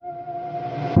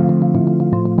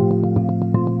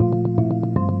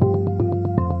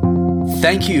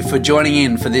Thank you for joining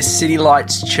in for this City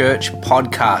Lights Church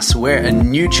podcast. We're a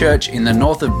new church in the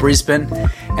north of Brisbane,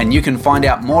 and you can find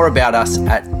out more about us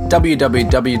at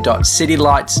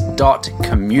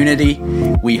www.citylights.community.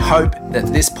 We hope that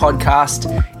this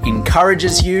podcast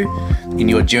encourages you in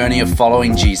your journey of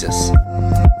following Jesus.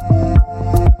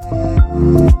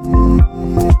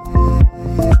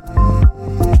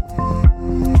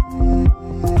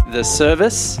 The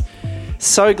service.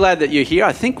 So glad that you're here.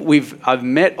 I think I've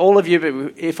met all of you,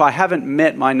 but if I haven't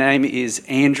met, my name is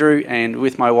Andrew, and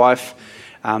with my wife,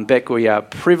 Beck, we are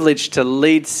privileged to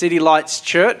lead City Lights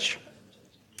Church.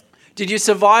 Did you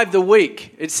survive the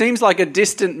week? It seems like a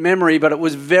distant memory, but it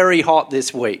was very hot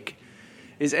this week.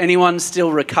 Is anyone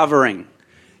still recovering?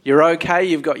 You're okay,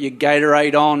 you've got your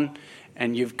Gatorade on,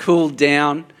 and you've cooled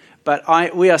down,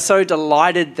 but we are so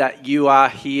delighted that you are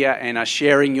here and are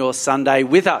sharing your Sunday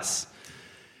with us.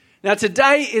 Now,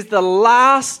 today is the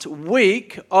last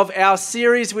week of our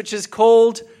series, which is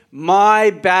called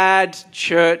My Bad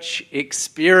Church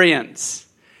Experience.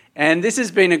 And this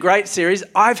has been a great series.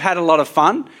 I've had a lot of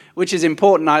fun, which is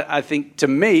important, I think, to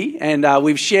me. And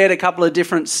we've shared a couple of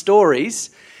different stories.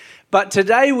 But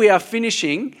today we are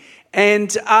finishing.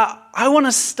 And I want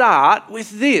to start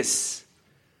with this.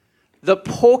 The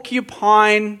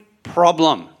porcupine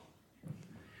problem.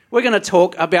 We're going to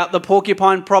talk about the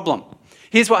porcupine problem.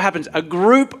 Here's what happens. A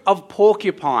group of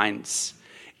porcupines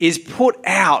is put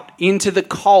out into the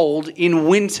cold in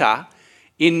winter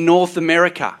in North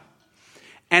America.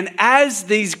 And as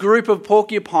these group of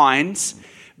porcupines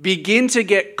begin to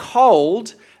get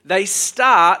cold, they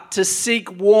start to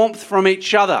seek warmth from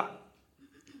each other.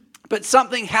 But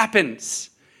something happens.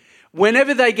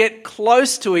 Whenever they get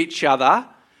close to each other,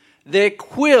 their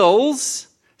quills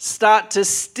start to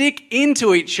stick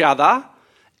into each other,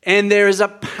 and there is a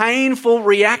painful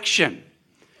reaction.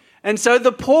 And so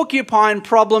the porcupine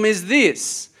problem is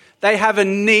this. They have a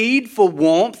need for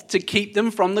warmth to keep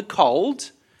them from the cold,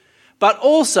 but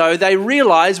also they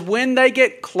realize when they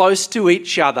get close to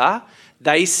each other,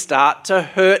 they start to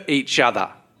hurt each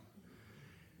other.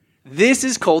 This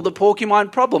is called the porcupine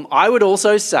problem. I would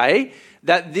also say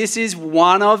that this is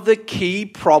one of the key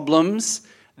problems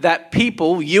that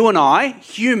people, you and I,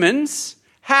 humans,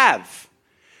 have.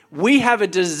 We have a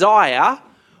desire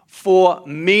for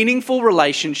meaningful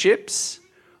relationships,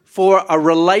 for a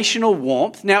relational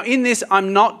warmth. Now, in this,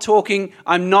 I'm not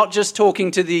just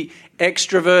talking to the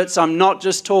extroverts. I'm not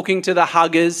just talking to the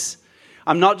huggers.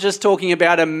 I'm not just talking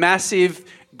about a massive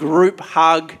group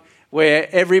hug where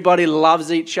everybody loves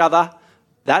each other.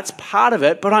 That's part of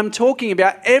it. But I'm talking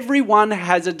about everyone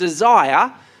has a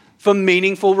desire for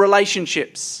meaningful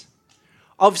relationships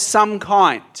of some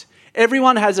kind.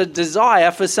 Everyone has a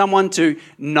desire for someone to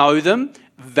know them,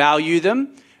 value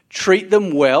them, treat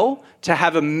them well, to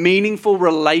have a meaningful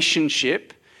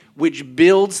relationship which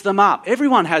builds them up.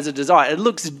 Everyone has a desire. It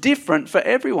looks different for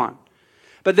everyone.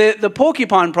 But the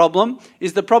porcupine problem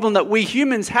is the problem that we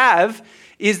humans have,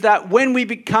 is that when we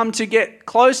become to get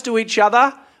close to each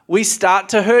other, we start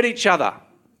to hurt each other.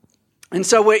 And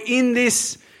so we're in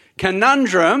this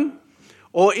conundrum,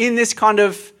 or in this kind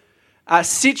of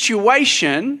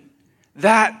situation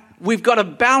that we've got to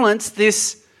balance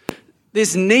this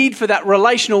need for that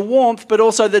relational warmth, but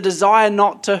also the desire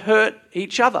not to hurt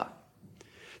each other.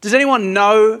 Does anyone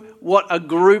know what a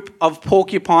group of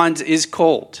porcupines is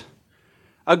called?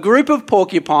 A group of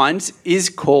porcupines is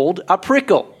called a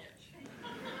prickle.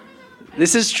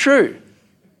 This is true.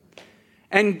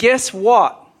 And guess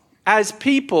what? As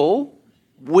people,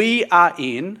 we are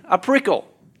in a prickle.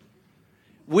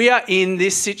 We are in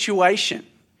this situation.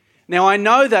 Now, I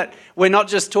know that we're not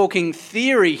just talking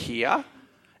theory here.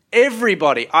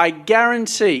 Everybody, I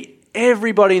guarantee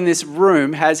everybody in this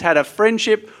room has had a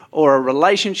friendship or a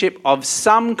relationship of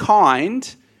some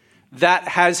kind that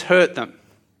has hurt them.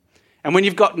 And when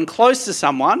you've gotten close to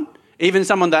someone, even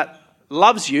someone that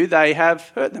loves you, they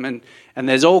have hurt them. And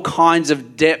there's all kinds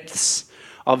of depths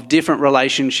of different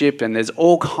relationship, and there's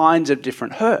all kinds of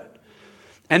different hurt.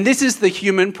 And this is the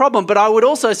human problem. But I would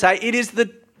also say it is a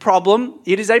problem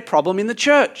in the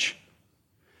church.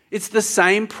 It's the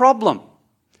same problem.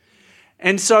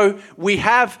 And so we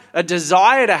have a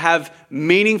desire to have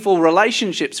meaningful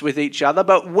relationships with each other,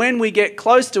 but when we get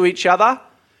close to each other,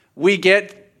 we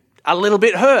get a little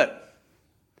bit hurt.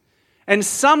 And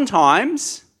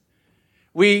sometimes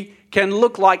we can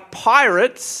look like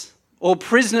pirates or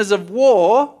prisoners of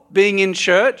war being in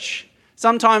church.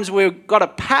 Sometimes we've got a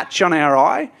patch on our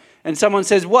eye and someone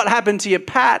says, "What happened to your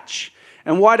patch?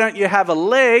 And why don't you have a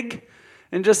leg?"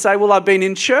 And just say, "Well, I've been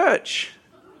in church."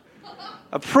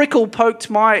 A prickle poked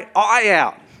my eye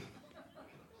out.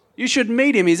 You should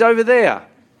meet him. He's over there.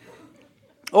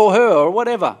 Or her, or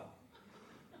whatever.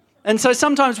 And so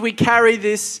sometimes we carry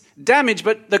this damage,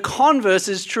 but the converse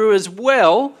is true as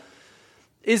well,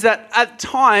 is that at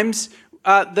times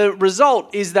the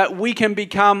result is that we can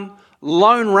become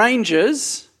lone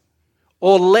rangers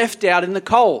or left out in the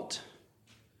cold.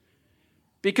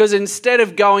 Because instead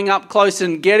of going up close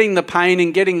and getting the pain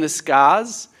and getting the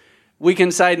scars, we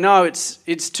can say, no,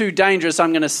 it's too dangerous.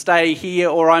 I'm going to stay here,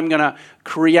 or I'm going to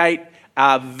create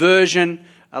a version,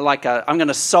 I'm going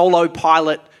to solo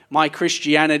pilot my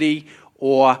Christianity.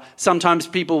 Or sometimes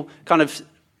people kind of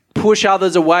push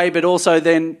others away, but also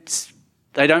then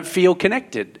they don't feel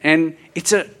connected. And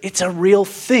it's a real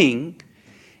thing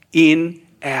in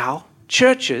our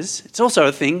churches. It's also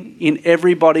a thing in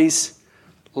everybody's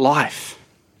life.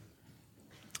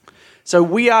 So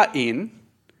we are in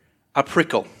a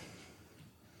prickle.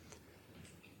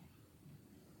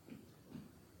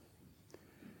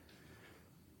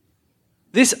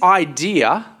 This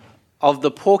idea of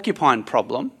the porcupine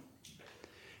problem,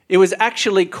 it was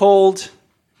actually called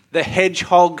the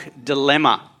hedgehog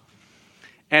dilemma.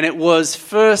 And it was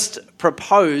first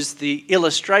proposed, the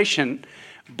illustration,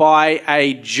 by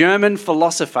a German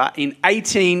philosopher in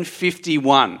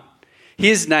 1851.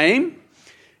 His name,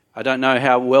 I don't know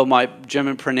how well my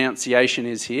German pronunciation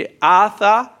is here,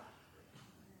 Arthur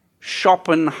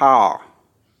Schopenhauer.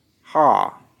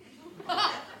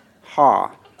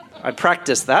 I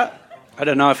practiced that. I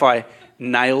don't know if I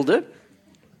nailed it.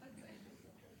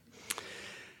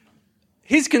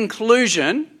 His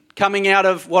conclusion, coming out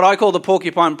of what I call the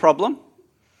porcupine problem,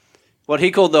 what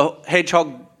he called the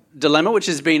hedgehog dilemma, which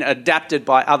has been adapted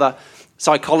by other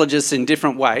psychologists in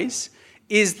different ways,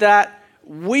 is that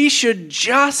we should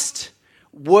just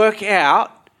work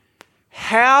out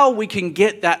how we can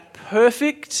get that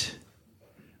perfect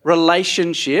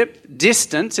relationship,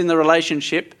 distance in the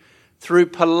relationship, through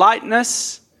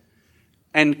politeness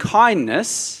and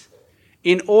kindness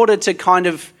in order to kind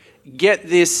of get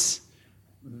this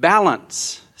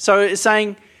balance. So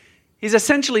he's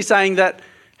essentially saying that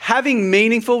having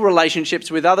meaningful relationships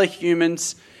with other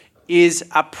humans is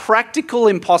a practical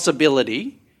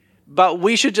impossibility, but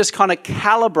we should just kind of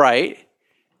calibrate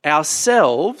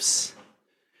ourselves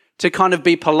to kind of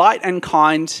be polite and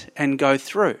kind and go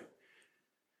through.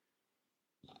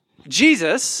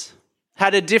 Jesus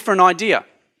had a different idea.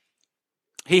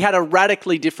 He had a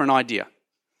radically different idea.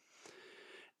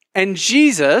 And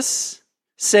Jesus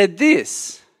said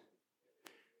this.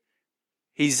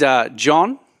 He's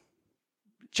John,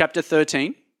 chapter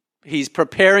 13. He's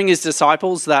preparing his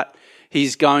disciples that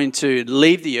he's going to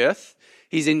leave the earth.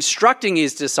 He's instructing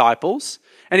his disciples.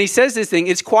 And he says this thing,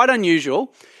 it's quite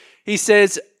unusual. He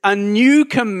says, "A new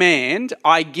command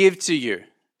I give to you."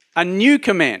 A new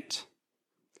command.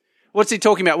 What's he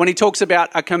talking about when he talks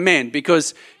about a command?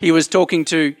 Because he was talking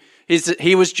to,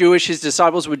 he was Jewish, his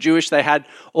disciples were Jewish. They had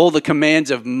all the commands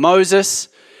of Moses.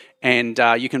 And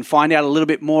you can find out a little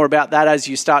bit more about that as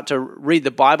you start to read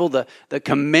the Bible, the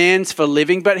commands for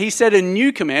living. But he said a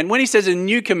new command. When he says a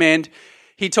new command,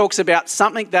 he talks about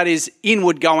something that is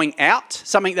inward going out,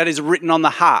 something that is written on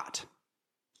the heart.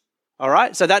 All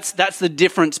right? So that's the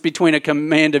difference between a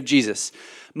command of Jesus.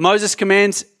 Moses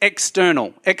commands externally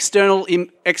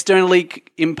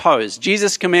imposed.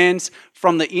 Jesus commands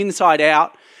from the inside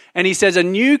out. And he says, a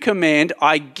new command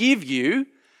I give you,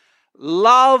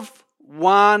 love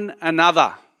one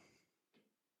another.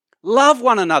 Love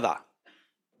one another.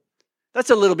 That's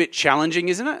a little bit challenging,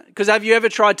 isn't it? Because have you ever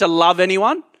tried to love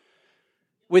anyone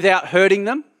without hurting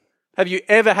them? Have you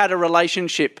ever had a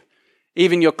relationship,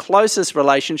 even your closest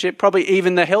relationship, probably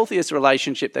even the healthiest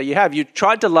relationship that you have? You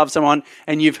tried to love someone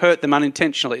and you've hurt them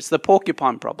unintentionally. It's the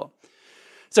porcupine problem.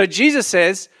 So Jesus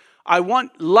says,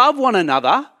 love one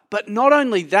another, but not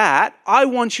only that, I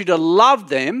want you to love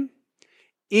them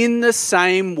in the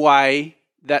same way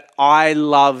that I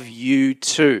love you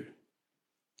too.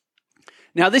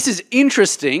 Now, this is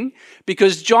interesting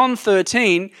because John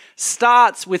 13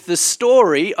 starts with the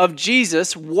story of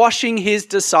Jesus washing his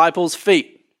disciples'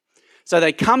 feet. So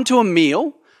they come to a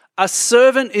meal. A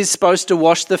servant is supposed to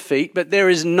wash the feet, but there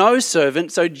is no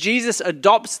servant. So Jesus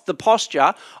adopts the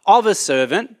posture of a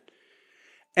servant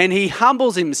and he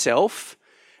humbles himself.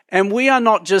 And we are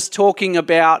not just talking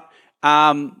about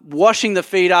washing the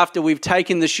feet after we've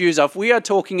taken the shoes off. We are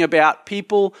talking about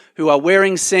people who are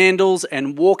wearing sandals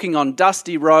and walking on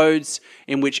dusty roads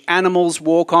in which animals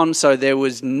walk on. So there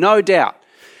was no doubt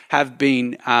have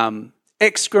been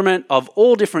excrement of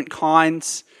all different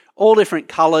kinds, all different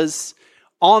colors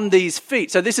on these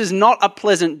feet. So this is not a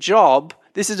pleasant job.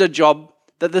 This is a job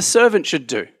that the servant should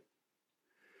do.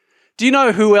 Do you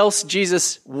know who else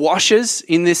Jesus washes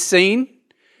in this scene?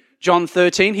 John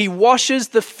 13. He washes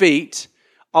the feet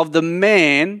of the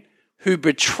man who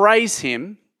betrays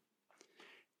him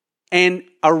and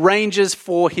arranges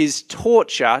for his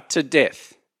torture to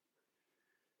death.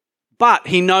 But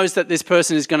he knows that this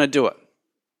person is going to do it.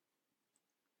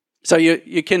 So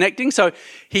you're connecting? So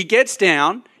he gets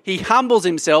down, he humbles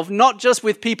himself, not just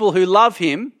with people who love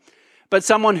him, but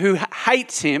someone who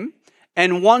hates him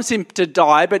and wants him to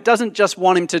die, but doesn't just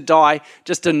want him to die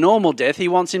just a normal death. He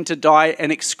wants him to die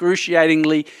an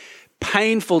excruciatingly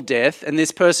painful death, and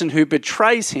this person who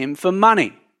betrays him for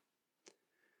money.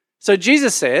 So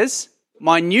Jesus says,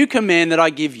 my new command that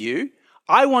I give you,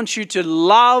 I want you to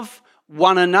love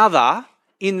one another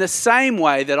in the same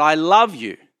way that I love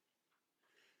you.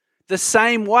 The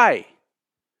same way.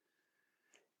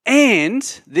 And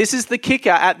this is the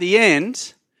kicker at the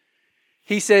end.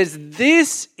 He says,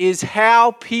 this is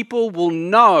how people will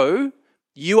know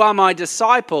you are my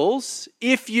disciples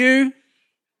if you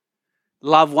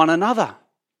love one another.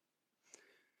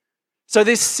 So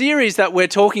this series that we're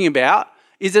talking about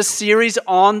is a series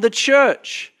on the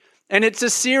church. And it's a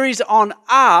series on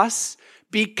us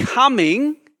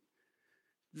becoming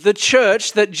the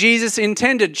church that Jesus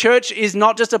intended. Church is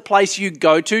not just a place you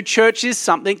go to. Church is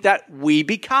something that we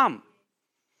become.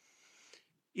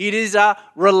 It is a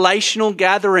relational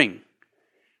gathering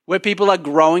where people are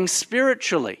growing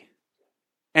spiritually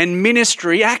and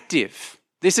ministry active.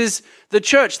 This is the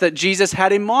church that Jesus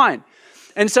had in mind.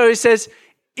 And so he says,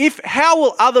 how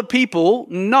will other people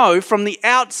know from the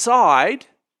outside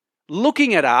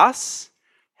looking at us,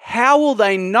 how will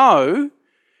they know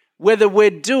whether we're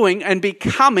doing and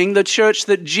becoming the church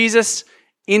that Jesus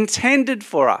intended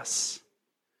for us?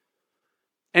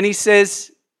 And he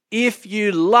says, if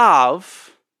you love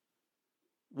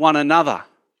one another.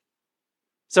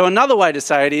 So another way to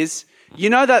say it is, you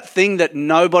know that thing that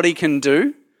nobody can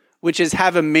do, which is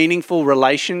have a meaningful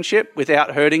relationship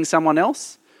without hurting someone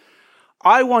else?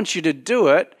 I want you to do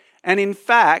it. And in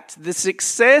fact, the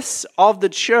success of the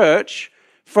church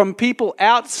from people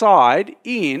outside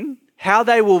in, how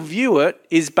they will view it,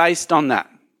 is based on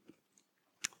that.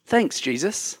 Thanks,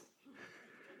 Jesus.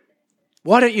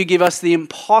 Why don't you give us the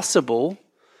impossible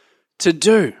to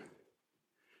do?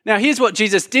 Now, here's what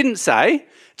Jesus didn't say.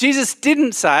 Jesus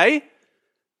didn't say,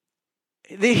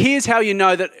 here's how you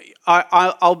know that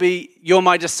you're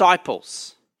my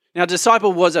disciples. Now,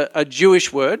 disciple was a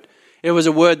Jewish word. It was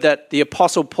a word that the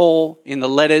Apostle Paul in the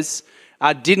letters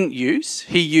didn't use.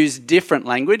 He used different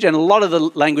language, and a lot of the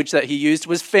language that he used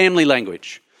was family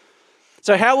language.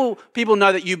 So how will people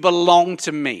know that you belong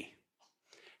to me?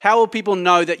 How will people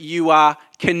know that you are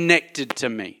connected to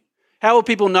me? How will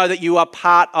people know that you are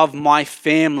part of my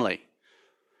family?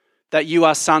 That you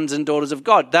are sons and daughters of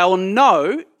God? They will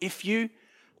know if you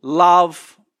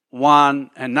love one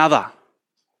another,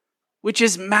 which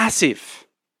is massive.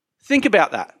 Think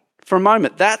about that for a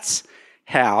moment. That's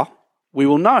how we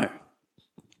will know.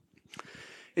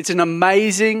 It's an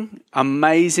amazing,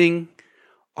 amazing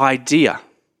idea.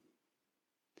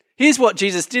 Here's what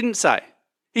Jesus didn't say.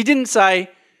 He didn't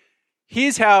say,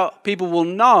 here's how people will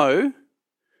know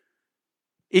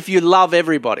if you love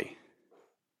everybody.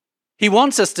 He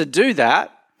wants us to do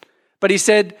that, but he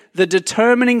said the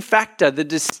determining factor, the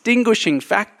distinguishing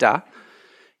factor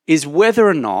is whether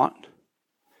or not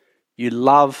you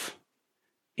love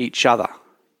each other.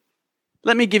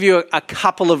 Let me give you a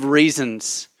couple of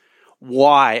reasons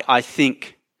why I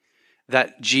think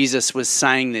that Jesus was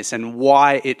saying this and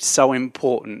why it's so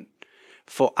important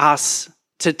for us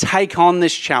to take on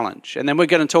this challenge. And then we're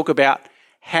going to talk about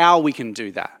how we can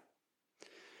do that.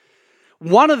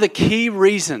 One of the key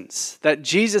reasons that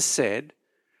Jesus said,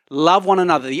 love one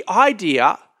another, the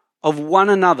idea of one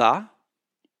another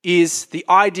is the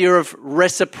idea of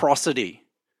reciprocity.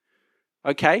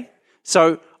 Okay?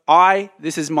 So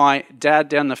this is my dad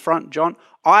down the front, John.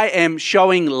 I am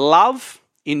showing love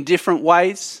in different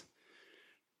ways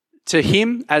to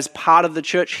him as part of the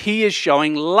church. He is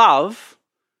showing love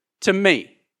to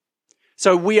me.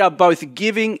 So we are both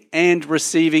giving and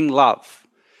receiving love.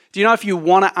 Do you know if you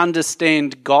want to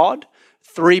understand God,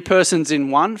 3 persons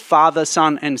in one, Father,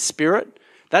 Son, and Spirit,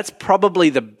 that's probably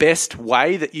the best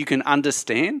way that you can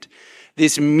understand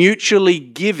this mutually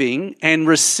giving and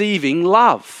receiving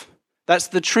love. That's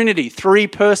the Trinity, 3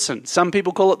 persons. Some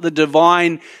people call it the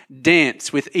divine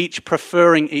dance, with each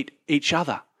preferring each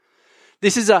other.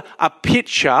 This is a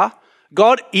picture.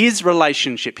 God is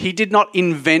relationship. He did not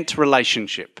invent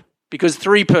relationship because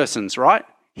 3 persons, right?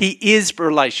 He is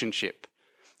relationship.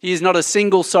 He is not a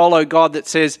single solo God that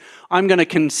says, I'm going to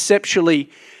conceptually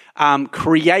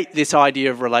create this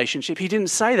idea of relationship. He didn't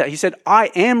say that. He said,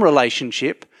 I am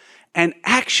relationship, and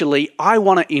actually I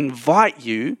want to invite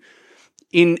you,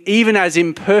 in even as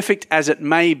imperfect as it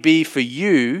may be for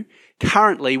you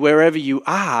currently, wherever you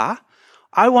are,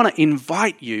 I want to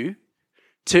invite you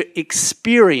to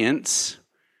experience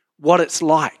what it's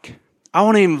like. I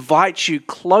want to invite you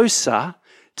closer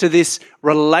to this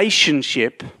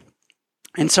relationship.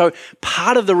 And so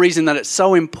part of the reason that it's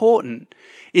so important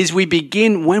is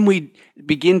when we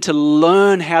begin to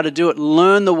learn how to do it,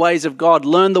 learn the ways of God,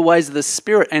 learn the ways of the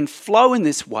Spirit, and flow in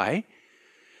this way,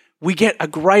 we get a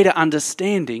greater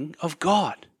understanding of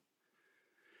God.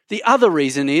 The other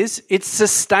reason is it's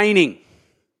sustaining.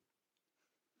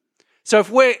 So if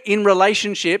we're in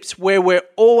relationships where we're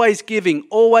always giving,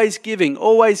 always giving,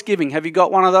 always giving, have you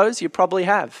got one of those? You probably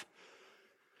have.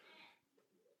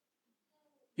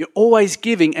 You're always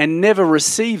giving and never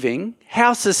receiving.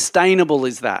 How sustainable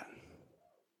is that?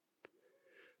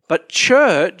 But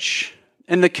church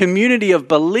and the community of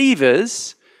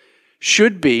believers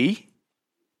should be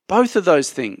both of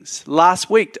those things. Last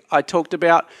week, I talked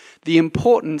about the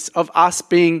importance of us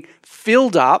being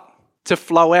filled up to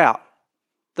flow out.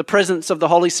 The presence of the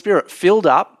Holy Spirit, filled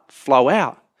up, flow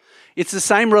out. It's the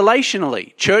same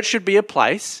relationally. Church should be a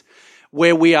place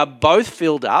where we are both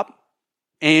filled up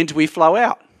and we flow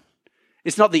out.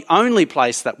 It's not the only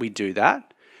place that we do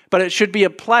that, but it should be a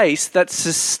place that's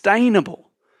sustainable.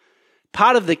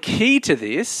 Part of the key to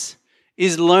this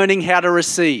is learning how to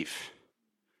receive.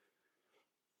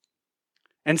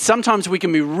 And sometimes we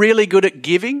can be really good at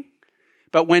giving,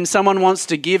 but when someone wants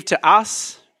to give to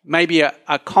us, maybe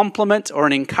a compliment or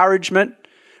an encouragement,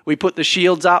 we put the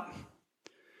shields up.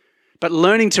 But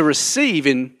learning to receive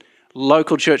in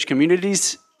local church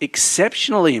communities,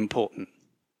 exceptionally important.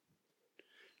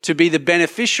 To be the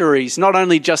beneficiaries, not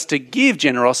only just to give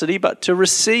generosity, but to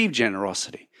receive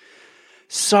generosity.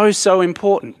 So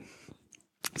important.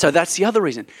 So that's the other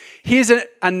reason. Here's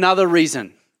another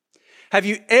reason. Have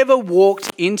you ever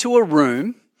walked into a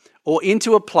room or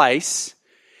into a place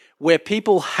where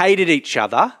people hated each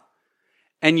other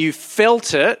and you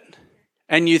felt it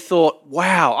and you thought,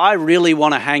 wow, I really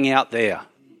want to hang out there?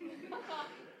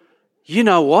 You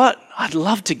know what? I'd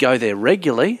love to go there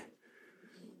regularly.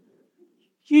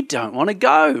 You don't want to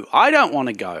go. I don't want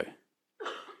to go.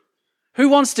 Who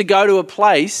wants to go to a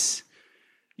place?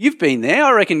 You've been there.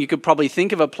 I reckon you could probably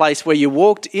think of a place where you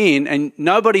walked in and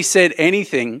nobody said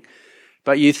anything,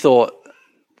 but you thought,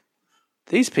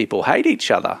 these people hate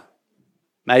each other.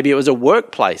 Maybe it was a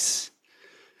workplace.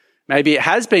 Maybe it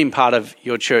has been part of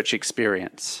your church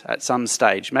experience at some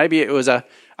stage. Maybe it was a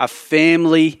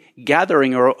family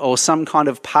gathering or some kind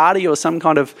of party or some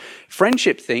kind of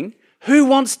friendship thing. Who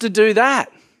wants to do that?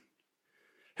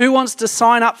 Who wants to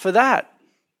sign up for that?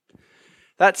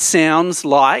 That sounds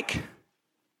like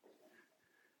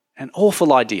an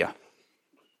awful idea.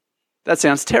 That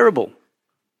sounds terrible.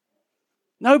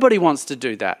 Nobody wants to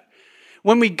do that.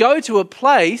 When we go to a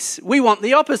place, we want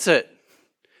the opposite.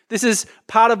 This is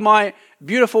part of my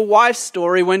beautiful wife's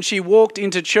story when she walked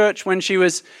into church when she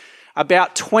was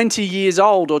about 20 years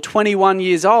old or 21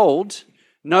 years old.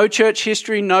 No church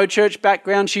history, no church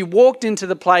background. She walked into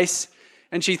the place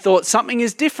and she thought something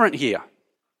is different here.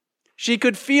 She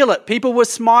could feel it. People were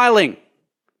smiling.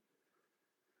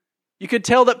 You could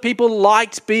tell that people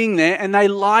liked being there and they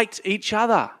liked each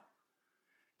other.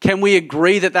 Can we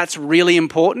agree that that's really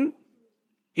important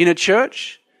in a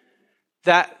church?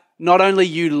 That not only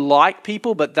you like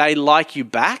people, but they like you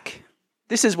back?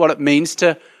 This is what it means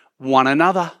to one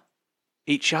another,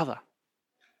 each other.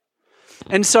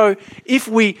 And so if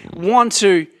we want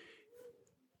to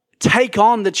take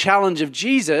on the challenge of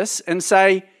Jesus and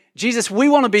say, Jesus, we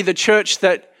want to be the church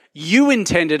that you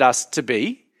intended us to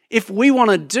be. If we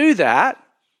want to do that,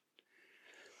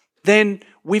 then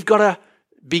we've got to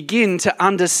begin to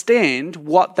understand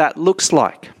what that looks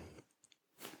like.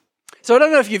 So I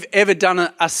don't know if you've ever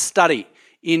done a study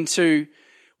into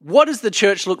what does the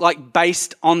church look like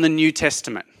based on the New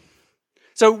Testament.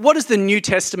 So what does the New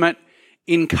Testament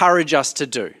encourage us to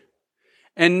do?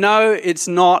 And no, it's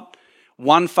not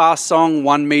one fast song,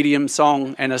 one medium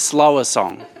song, and a slower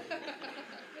song.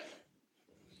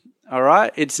 All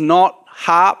right? It's not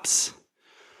harps.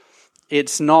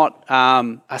 It's not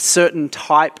a certain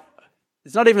type.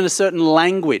 It's not even a certain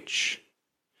language.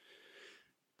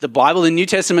 The Bible, the New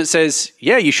Testament says,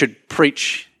 yeah, you should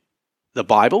preach the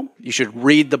Bible. You should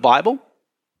read the Bible.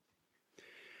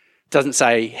 It doesn't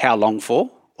say how long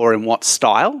for or in what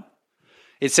style.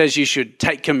 It says you should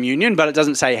take communion, but it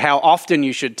doesn't say how often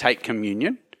you should take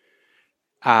communion.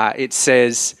 It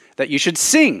says that you should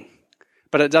sing,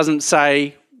 but it doesn't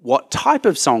say what type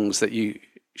of songs that you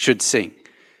should sing.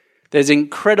 There's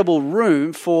incredible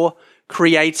room for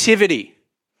creativity,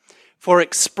 for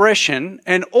expression,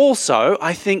 and also,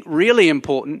 I think really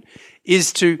important,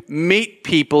 is to meet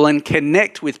people and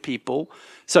connect with people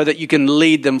so that you can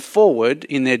lead them forward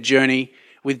in their journey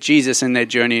with Jesus and their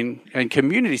journey in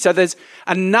community. So there's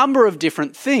a number of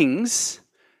different things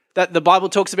that the Bible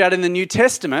talks about in the New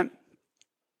Testament,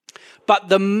 but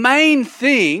the main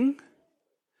thing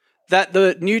that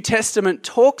the New Testament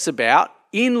talks about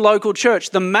in local church,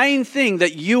 the main thing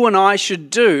that you and I should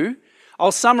do,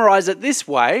 I'll summarize it this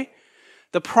way: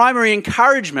 the primary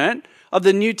encouragement of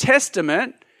the New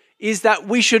Testament is that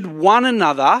we should one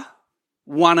another.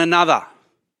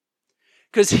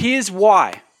 Because here's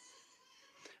why.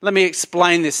 Let me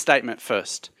explain this statement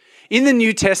first. In the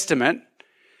New Testament,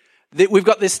 we've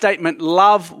got this statement,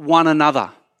 love one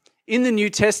another. In the New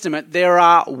Testament, there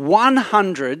are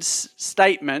 100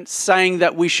 statements saying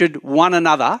that we should one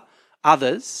another,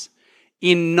 others,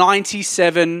 in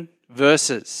 97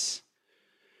 verses.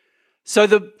 So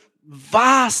the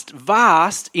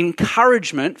vast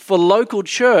encouragement for local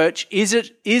church is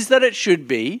that it should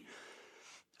be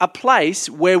a place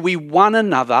where we one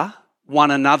another.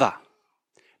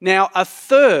 Now, a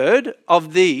third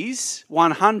of these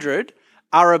 100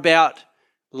 are about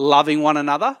loving one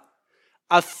another.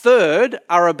 A third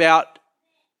are about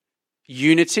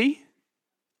unity.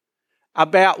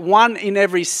 About 1 in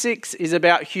every 6 is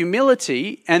about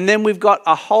humility. And then we've got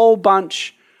a whole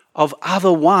bunch of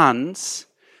other ones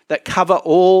that cover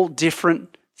all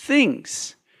different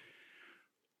things.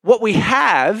 What we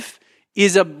have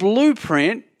is a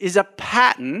blueprint, is a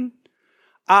pattern,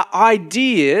 are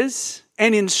ideas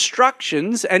and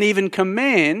instructions and even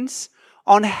commands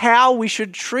on how we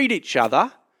should treat each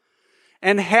other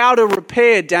and how to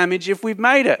repair damage if we've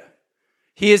made it.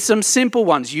 Here's some simple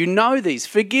ones. You know these.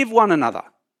 Forgive one another.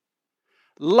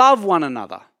 Love one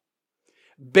another.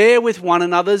 Bear with one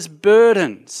another's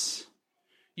burdens.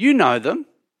 You know them.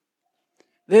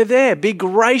 They're there. Be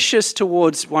gracious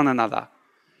towards one another.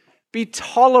 Be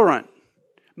tolerant.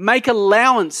 Make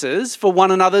allowances for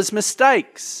one another's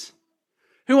mistakes.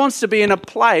 Who wants to be in a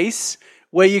place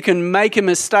where you can make a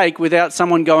mistake without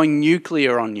someone going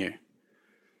nuclear on you?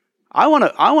 I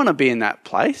want to be in that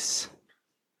place.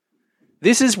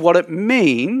 This is what it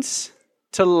means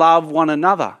to love one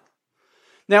another.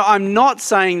 Now, I'm not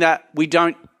saying that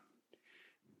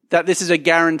that this is a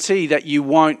guarantee that you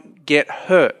won't get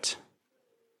hurt.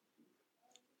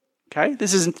 Okay?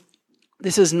 This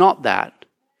is not that.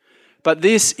 But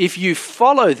this, if you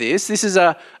follow this is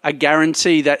a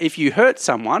guarantee that if you hurt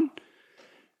someone,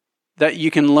 that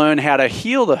you can learn how to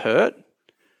heal the hurt,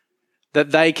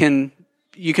 that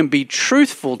you can be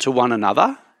truthful to one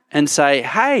another and say,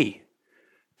 hey,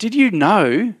 did you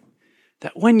know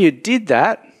that when you did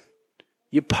that,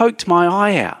 you poked my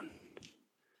eye out?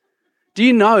 Do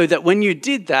you know that when you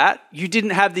did that, you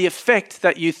didn't have the effect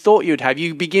that you thought you'd have?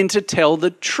 You begin to tell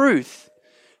the truth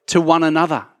to one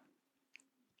another.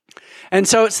 And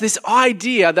so it's this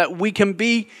idea that we can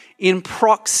be in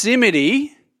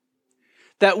proximity,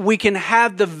 that we can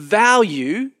have the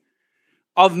value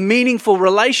of meaningful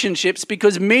relationships,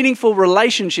 because meaningful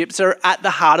relationships are at the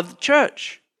heart of the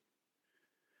church.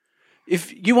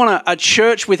 If you want a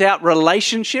church without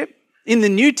relationship, in the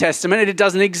New Testament, it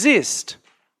doesn't exist.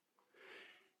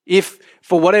 If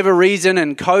for whatever reason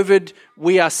and COVID,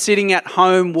 we are sitting at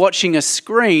home watching a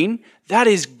screen, that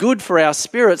is good for our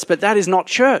spirits, but that is not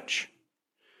church.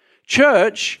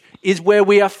 Church is where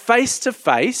we are face to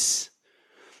face,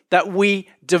 that we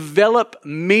develop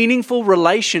meaningful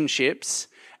relationships,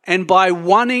 and by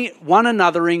one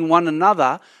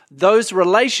another, those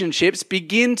relationships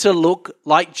begin to look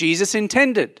like Jesus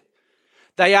intended.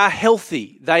 They are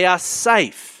healthy, they are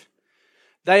safe,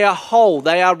 they are whole,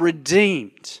 they are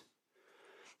redeemed.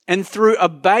 And through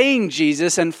obeying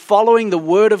Jesus and following the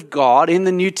Word of God in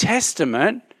the New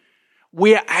Testament,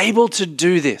 we are able to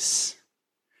do this.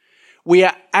 We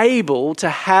are able to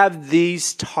have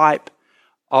these type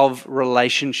of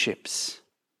relationships.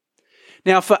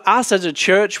 Now, for us as a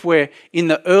church, we're in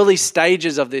the early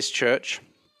stages of this church.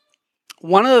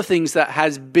 One of the things that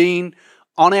has been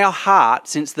on our heart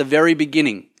since the very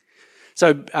beginning.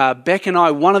 So Beck and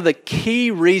I, one of the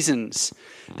key reasons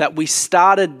that we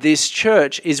started this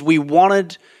church is we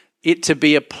wanted it to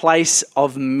be a place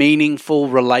of meaningful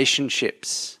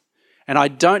relationships. And I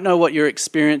don't know what your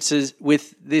experiences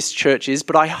with this church is,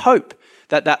 but I hope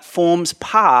that forms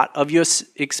part of your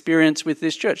experience with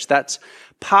this church. That's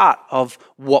part of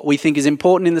what we think is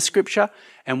important in the Scripture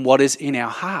and what is in our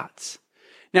hearts.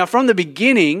 Now, from the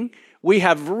beginning, we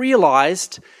have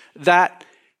realized that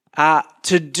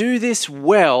To do this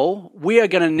well, we are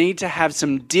going to need to have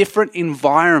some different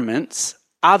environments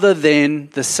other than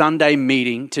the Sunday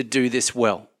meeting to do this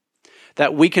well.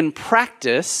 That we can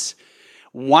practice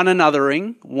one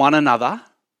another,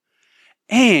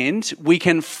 and we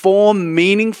can form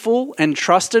meaningful and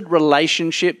trusted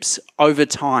relationships over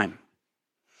time.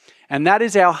 And that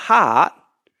is our heart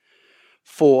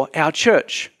for our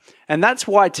church. And that's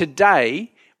why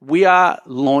today we are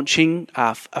launching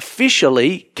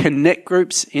officially connect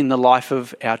groups in the life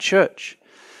of our church.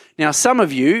 Now, some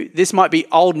of you, this might be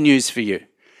old news for you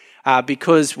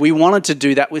because we wanted to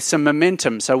do that with some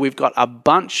momentum. So we've got a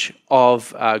bunch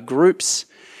of groups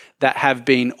that have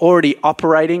been already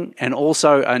operating and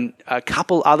also a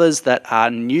couple others that are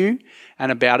new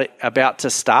and about to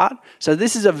start. So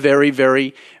this is a very,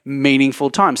 very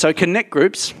meaningful time. So connect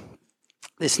groups,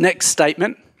 this next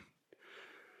statement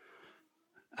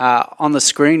on the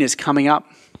screen is coming up.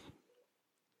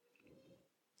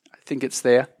 I think it's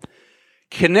there.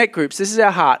 Connect groups, this is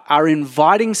our heart, are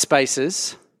inviting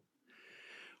spaces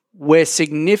where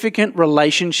significant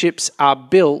relationships are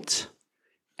built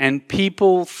and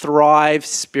people thrive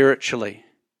spiritually.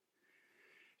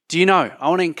 Do you know, I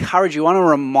want to encourage you, I want to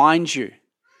remind you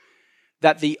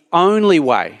that the only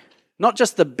way, not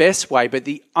just the best way, but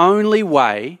the only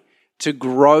way to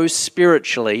grow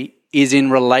spiritually is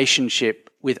in relationship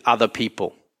with other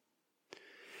people.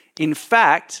 In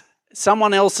fact,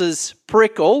 someone else's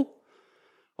prickle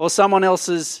or someone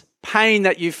else's pain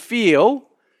that you feel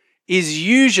is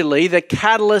usually the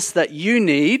catalyst that you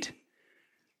need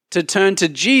to turn to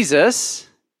Jesus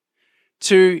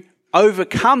to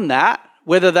overcome that,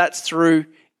 whether that's through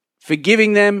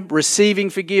forgiving them, receiving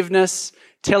forgiveness,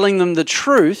 telling them the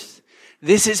truth.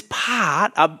 This is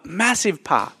a massive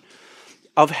part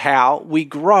of how we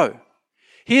grow.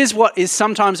 Here's what is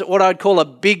sometimes what I'd call a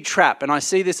big trap, and I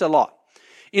see this a lot.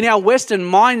 In our Western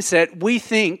mindset, we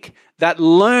think that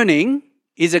learning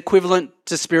is equivalent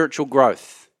to spiritual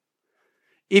growth.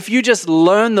 If you just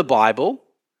learn the Bible,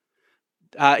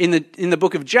 in the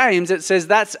book of James, it says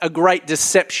that's a great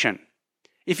deception.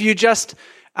 If you just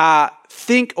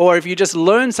think or if you just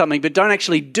learn something but don't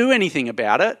actually do anything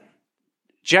about it,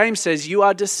 James says you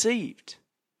are deceived.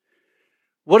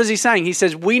 What is he saying? He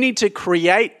says we need to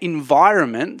create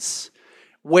environments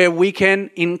where we can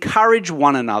encourage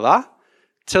one another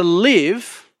to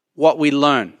live what we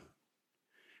learn.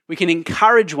 We can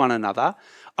encourage one another.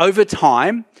 Over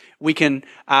time, we can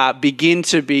begin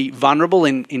to be vulnerable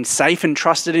in safe and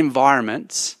trusted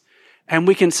environments, and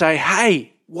we can say,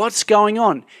 hey, what's going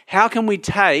on? How can we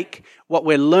take what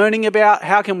we're learning about?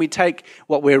 How can we take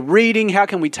what we're reading? How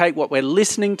can we take what we're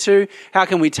listening to? How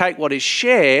can we take what is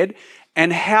shared?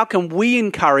 And how can we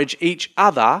encourage each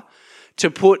other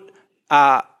to put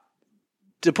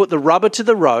the rubber to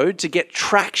the road to get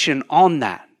traction on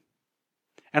that?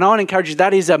 And I want to encourage you,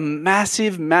 that is a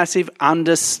massive, massive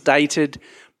understated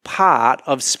part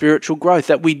of spiritual growth,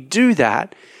 that we do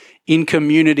that in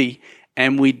community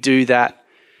and we do that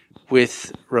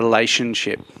with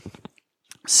relationship.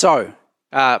 So,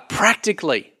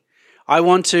 practically, I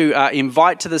want to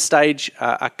invite to the stage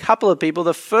a couple of people.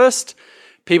 The first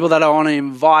people that I want to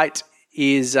invite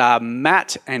is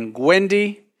Matt and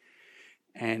Gwendy,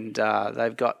 and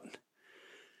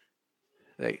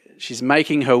she's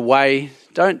making her way.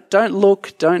 Don't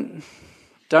look. Don't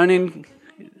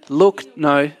look.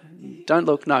 No, don't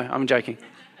look. No, I'm joking.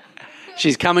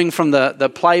 She's coming from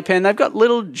the playpen. They've got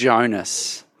little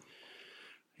Jonas.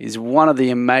 He's one of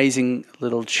the amazing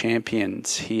little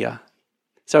champions here.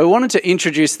 So we wanted to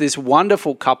introduce this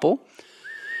wonderful couple.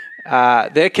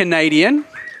 They're Canadian.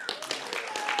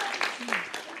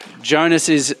 Jonas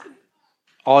is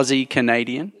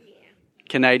Aussie-Canadian.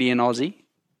 Canadian-Aussie.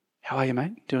 How are you,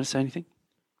 mate? Do you want to say anything?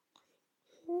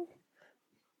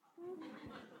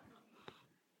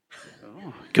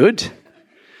 Oh, good.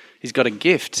 He's got a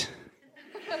gift.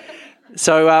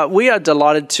 So we are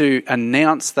delighted to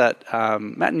announce that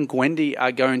Matt and Gwendy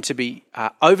are going to be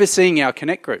overseeing our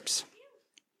Connect groups.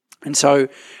 And so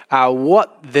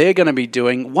what they're going to be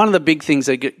doing, one of the big things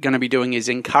they're going to be doing is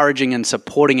encouraging and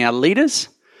supporting our leaders.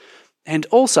 And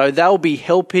also they'll be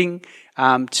helping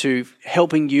you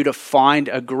to find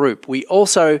a group. We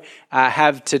also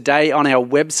have today on our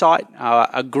website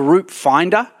a group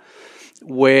finder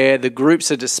where the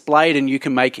groups are displayed and you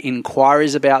can make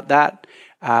inquiries about that.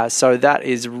 So that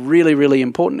is really, really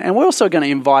important. And we're also going to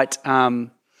invite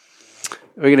Matt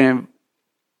and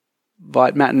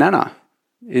Anna.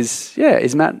 Is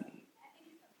Matt?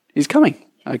 He's coming.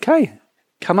 Okay,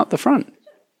 come up the front.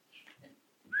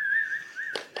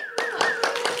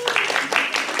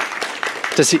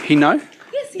 Does he know?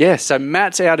 Yes. Yeah. So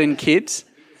Matt's out in kids.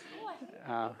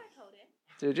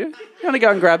 Did you? You want to go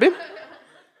and grab him?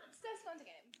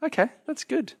 Okay, that's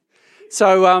good.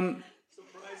 So,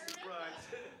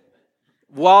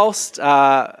 whilst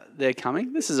they're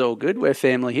coming, this is all good. We're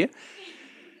family here.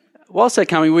 Whilst they're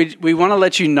coming, we want to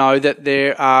let you know that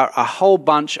there are a whole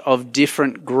bunch of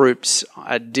different groups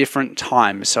at different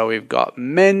times. So we've got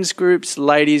men's groups,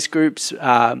 ladies groups,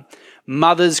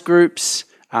 mothers groups.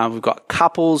 We've got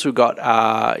couples, we've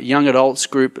got young adults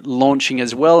group launching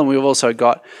as well, and we've also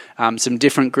got some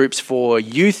different groups for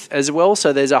youth as well.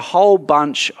 So there's a whole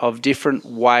bunch of different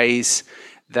ways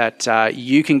that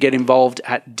you can get involved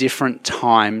at different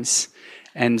times.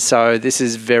 And so this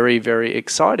is very, very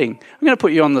exciting. I'm going to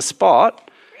put you on the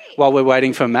spot while we're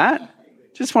waiting for Matt.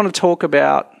 Just want to talk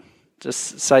about,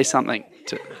 just say something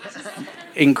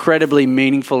incredibly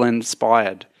meaningful and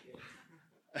inspired.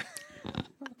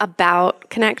 About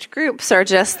Connect groups, or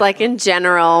just like in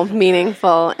general,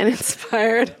 meaningful and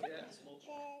inspired?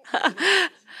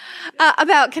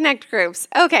 About Connect groups.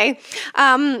 Okay.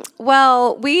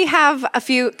 Well, we have a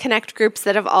few Connect groups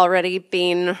that have already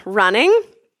been running.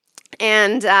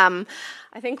 And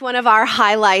I think one of our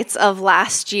highlights of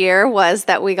last year was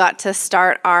that we got to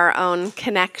start our own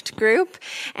Connect group.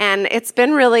 And it's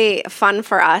been really fun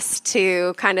for us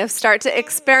to kind of start to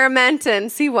experiment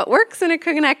and see what works in a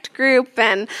Connect group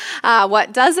and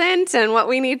what doesn't and what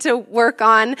we need to work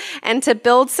on, and to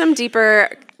build some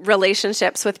deeper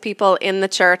relationships with people in the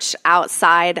church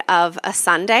outside of a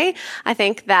Sunday. I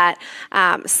think that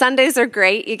Sundays are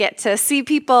great. You get to see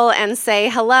people and say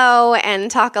hello and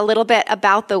talk a little bit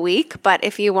about the week. But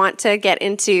if you want to get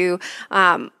into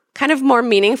kind of more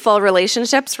meaningful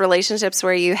relationships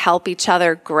where you help each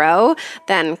other grow,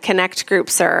 then Connect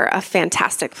groups are a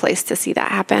fantastic place to see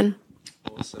that happen.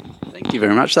 Awesome. Thank you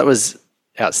very much. That was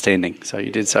outstanding. So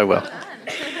you did so well.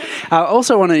 I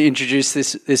also want to introduce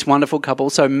this wonderful couple.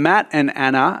 So Matt and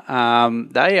Anna,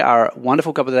 they are a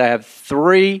wonderful couple. They have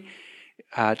 3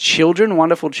 children,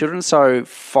 wonderful children. So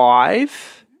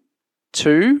 5,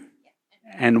 2,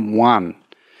 and 1.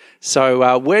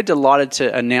 So we're delighted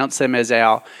to announce them as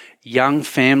our young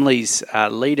families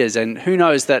leaders. And who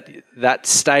knows that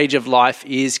stage of life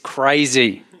is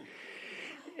crazy.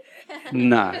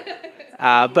 No.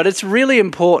 But it's really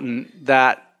important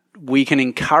that we can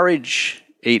encourage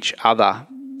each other.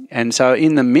 And so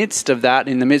in the midst of that,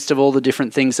 in the midst of all the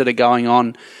different things that are going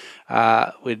on,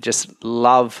 we just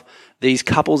love these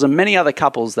couples and many other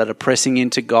couples that are pressing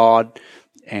into God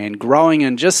and growing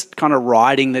and just kind of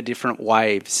riding the different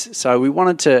waves. So we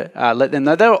wanted to let them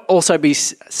know. They'll also be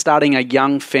starting a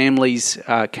Young Families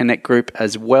Connect group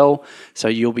as well, so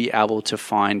you'll be able to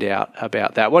find out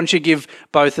about that. Why don't you give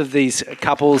both of these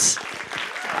couples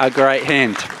a great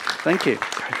hand. Thank you.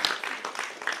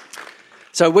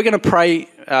 So we're going to pray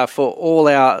for all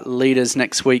our leaders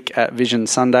next week at Vision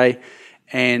Sunday,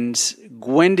 and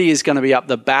Gwendy is going to be up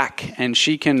the back, and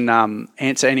she can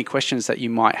answer any questions that you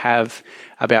might have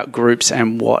about groups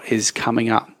and what is coming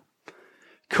up.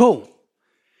 Cool.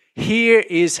 Here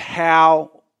is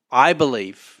how I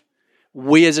believe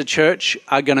we as a church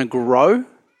are going to grow,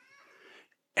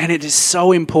 and it is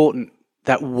so important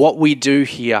that what we do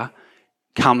here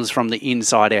comes from the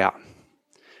inside out.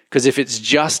 Because if it's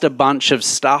just a bunch of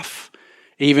stuff,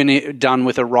 even done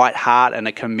with a right heart and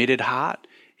a committed heart,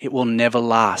 it will never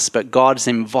last. But God's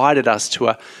invited us to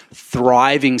a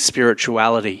thriving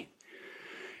spirituality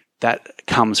that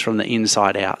comes from the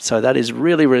inside out. So that is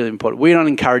really, really important. We don't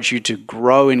encourage you to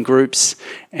grow in groups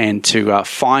and to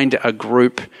find a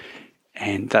group,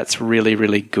 and that's really,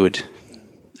 really good.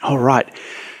 All right.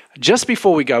 Just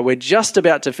before we go, we're just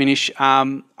about to finish.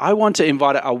 I want to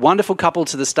invite a wonderful couple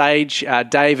to the stage,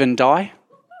 Dave and Di.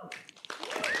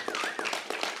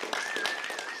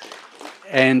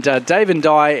 And Dave and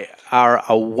Di are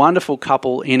a wonderful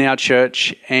couple in our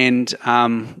church, and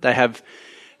they have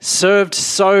served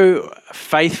so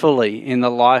faithfully in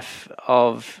the life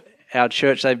of our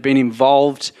church. They've been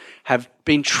involved, have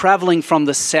been travelling from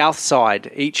the south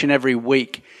side each and every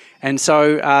week. And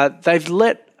so they've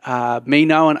let me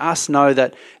know and us know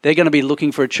that they're going to be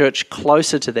looking for a church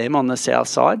closer to them on the south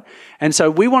side. And so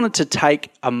we wanted to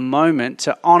take a moment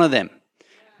to honour them.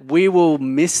 We will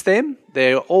miss them.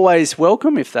 They're always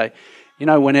welcome if they,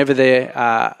 whenever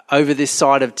they're over this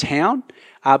side of town.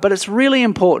 But it's really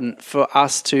important for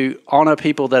us to honour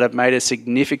people that have made a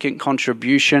significant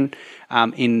contribution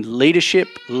in leadership,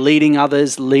 leading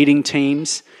others, leading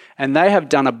teams. And they have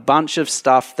done a bunch of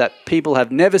stuff that people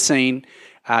have never seen,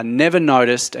 never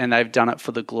noticed, and they've done it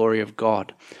for the glory of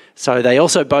God. So they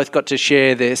also both got to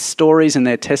share their stories and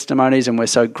their testimonies, and we're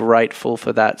so grateful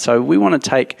for that. So we want to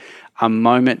take a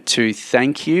moment to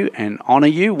thank you and honour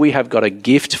you. We have got a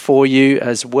gift for you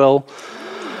as well.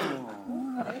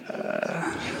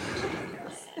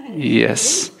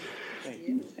 Yes.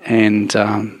 And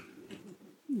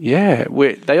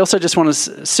they also just want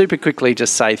to super quickly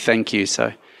just say thank you.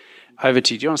 So over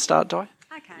to you. Do you want to start, Di?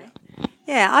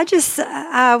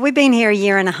 Yeah, we've been here a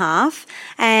year and a half,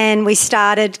 and we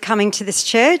started coming to this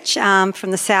church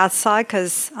from the south side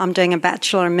because I'm doing a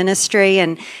Bachelor in Ministry,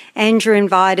 and Andrew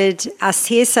invited us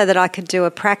here so that I could do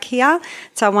a prac here.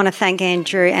 So I want to thank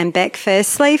Andrew and Beck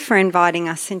firstly for inviting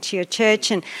us into your church.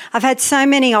 And I've had so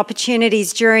many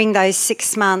opportunities during those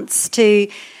 6 months to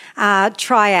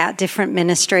try out different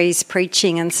ministries,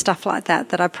 preaching and stuff like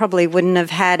that I probably wouldn't have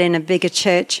had in a bigger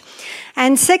church.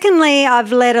 And secondly,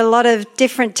 I've led a lot of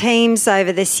different teams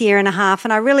over this year and a half,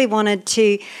 and I really wanted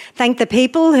to thank the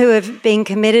people who have been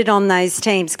committed on those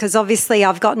teams, because obviously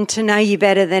I've gotten to know you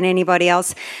better than anybody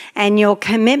else, and your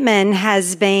commitment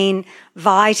has been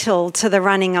vital to the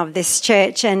running of this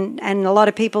church, and a lot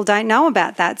of people don't know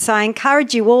about that. So I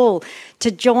encourage you all to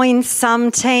join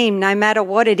some team, no matter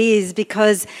what it is,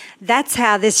 because that's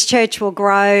how this church will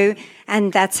grow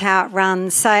and that's how it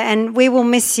runs. So, and we will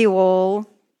miss you all.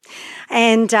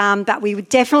 And but we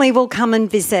definitely will come and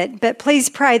visit. But please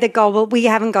pray that God will. We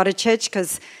haven't got a church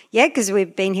because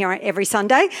we've been here every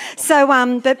Sunday. So,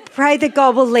 but pray that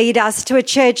God will lead us to a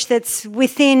church that's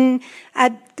within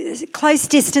a close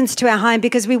distance to our home,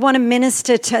 because we want to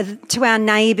minister to our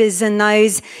neighbours and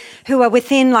those who are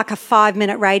within like a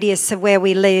 5-minute radius of where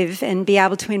we live, and be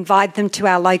able to invite them to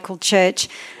our local church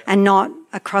and not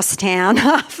across town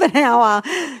half an hour.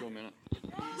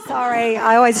 Sorry,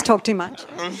 I always talk too much.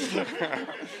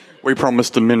 We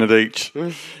promised a minute each.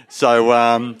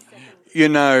 So,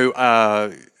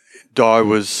 Di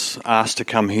was asked to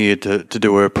come here to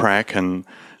do her prac, and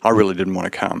I really didn't want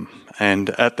to come. And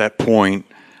at that point,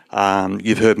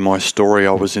 you've heard my story.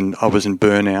 I was in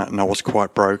burnout, and I was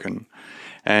quite broken.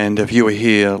 And if you were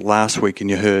here last week and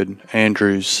you heard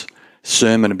Andrew's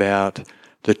sermon about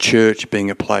the church being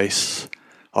a place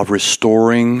of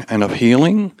restoring and of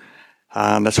healing,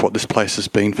 that's what this place has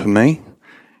been for me.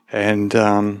 And,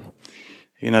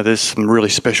 there's some really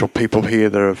special people here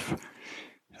that have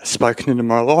spoken into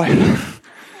my life.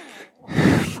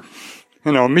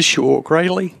 And I miss you all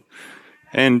greatly.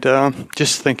 And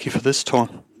just thank you for this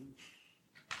time.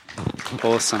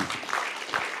 Awesome.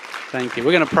 Thank you.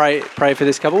 We're going to pray for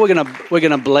this couple. We're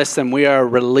going to bless them. We are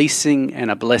releasing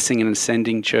and a blessing and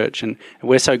ascending church, and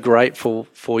we're so grateful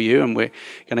for you, and we're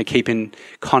going to keep in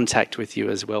contact with you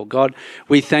as well. God,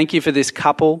 we thank you for this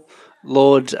couple.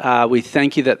 Lord, we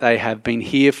thank you that they have been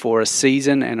here for a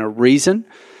season and a reason.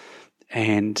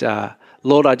 And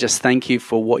Lord, I just thank you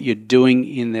for what you're doing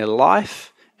in their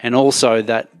life, and also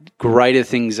that greater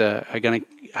things are going to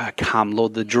come,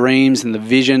 Lord, the dreams and the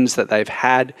visions that they've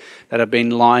had that have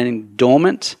been lying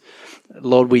dormant.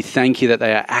 Lord, we thank you that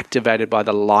they are activated by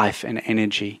the life and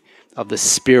energy of the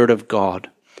Spirit of God.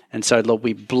 And so, Lord,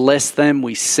 we bless them,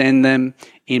 we send them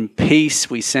in peace,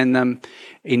 we send them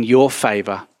in your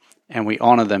favor, and we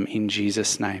honor them in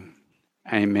Jesus' name.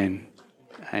 Amen.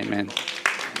 Amen.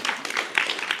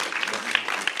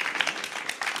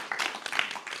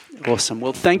 Awesome.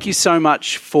 Well, thank you so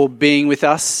much for being with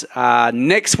us.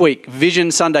 Next week, Vision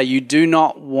Sunday. You do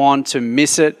not want to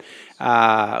miss it.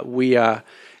 We are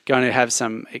going to have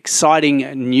some exciting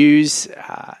news,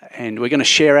 and we're going to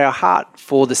share our heart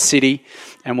for the city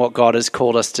and what God has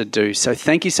called us to do. So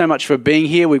thank you so much for being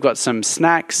here. We've got some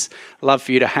snacks. Love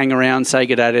for you to hang around, say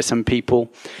good day to some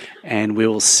people, and we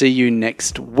will see you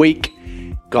next week.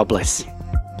 God bless.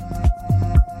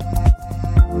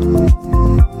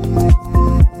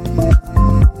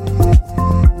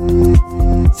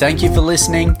 Thank you for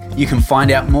listening. You can find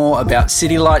out more about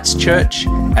City Lights Church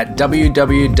at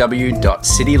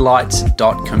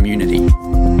www.citylights.community.